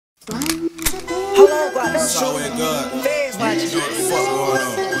Southwest God. Feds watching. You know what the fuck going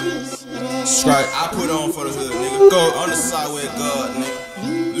on? Strike, I put on for the hood, nigga. Go on the Southwest God,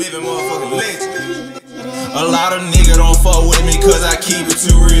 nigga. Living motherfucking legend. A lot of niggas don't fuck with me cause I keep it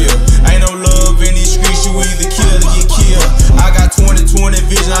too real. Ain't no love in these streets, you either kill or get killed. I got 20/20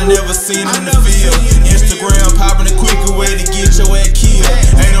 vision, I never seen in the field. Instagram popping a quicker way to get your ass killed.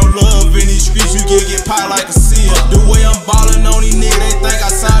 Ain't no love in these streets, you get popped like a seal. The way I'm ballin' on these niggas, they think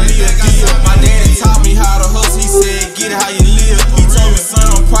I signed me a deal. My daddy taught me how to hustle, he said get it how you live. He told me son,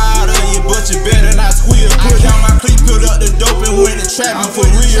 I'm proud of you, but you better not squeal. Put down my clique, put up the dope and went to trapping for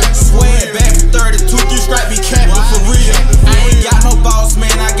real. Swear back to 32, 3 strike be capping for real. I ain't got no boss,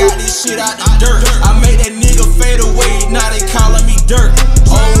 man, I got this shit out the dirt. I made that nigga fade away, now they calling me dirt.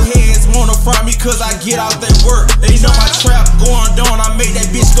 Old heads wanna front me cause I get out that work. They know my trap going down, I make that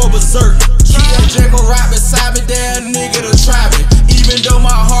bitch go berserk. Keep that Draco right beside me, damn nigga to try me. Even though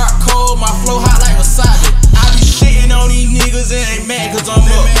my heart cold, my flow hot like wasabi. I be shitting on these niggas and ain't mad cause I'm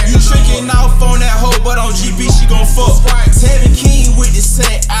up. You tricking off on that hoe, but on GP she gon' fuck. Tevin King with the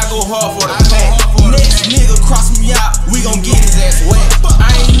set, I go hard for the pack. Next nigga cross me out, we gon' get his ass wet.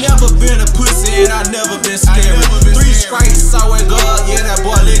 I ain't never been a pussy and I never been scary. 3 strikes, Southwest God, yeah that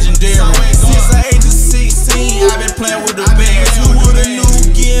boy legendary. Since the age of 16, I been playing with the bands. Who would've knew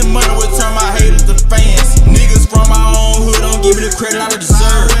getting money would turn my haters to fans? Niggas from my own hood don't give me the credit I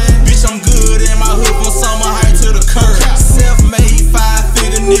deserve. Bitch, I'm good in my hood from summer high to the curb. Self-made,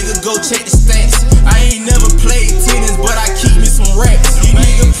 5-figure nigga, go check the stats. I ain't never played tennis, but I keep me some racks. These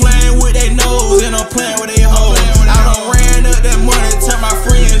niggas playing with their nose and I'm playing with their hoes. I done ran up that money, turn my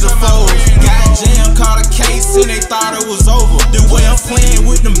friends to foes. Got jammed, caught a case and they thought it was over. The way I'm playing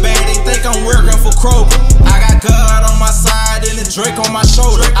with them bad, they think I'm working for Kroger. I got God on my side and the Drake on my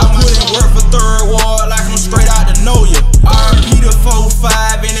shoulder. I put in work for Third Ward like I'm straight out to know ya. RP the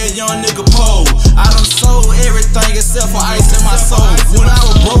 4-5 and that young nigga pole. I done sold everything except for ice in my soul. When I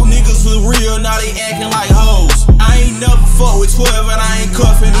was broke, niggas was real, now they acting like hoes. I ain't never fuck with 12 and I ain't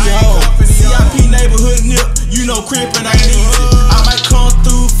cuffing these hoes. CIP neighborhood nip, you know crimpin' ain't easy. I might come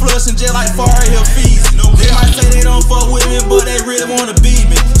through flushing just like Far Hill Fees. They might say they don't fuck with me, but they really wanna beat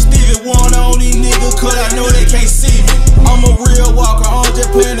me. Stevie Wonder on these niggas cause I know they can't see me. I'm a real walker, I'm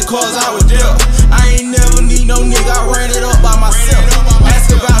just playing the cards I was dealt. I ain't never need no nigga, I ran it up by myself. Ask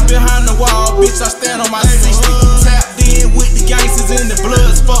about behind the wall, bitch, I stand on my 60. Tapped in with the gangsters and the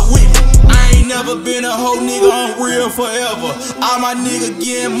bloods, fuck with me. I ain't never been a hoe nigga, I'm real forever. All my niggas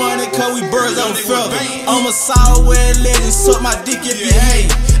getting money cause we birds on feather. I'm a Southwest legend, suck my dick if you hate.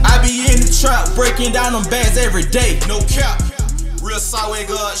 I be in the trap, breaking down them bags every day. No cap. Real Southwest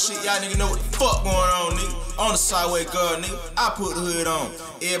God shit, y'all nigga know what the fuck going on, nigga. On the Southwest God, nigga, I put the hood on.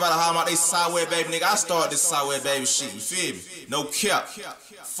 Everybody holler about they Southwest baby, nigga. I started this Southwest baby shit, you feel me? No cap.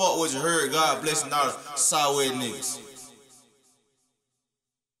 Fuck what you heard, God bless all the Southwest niggas.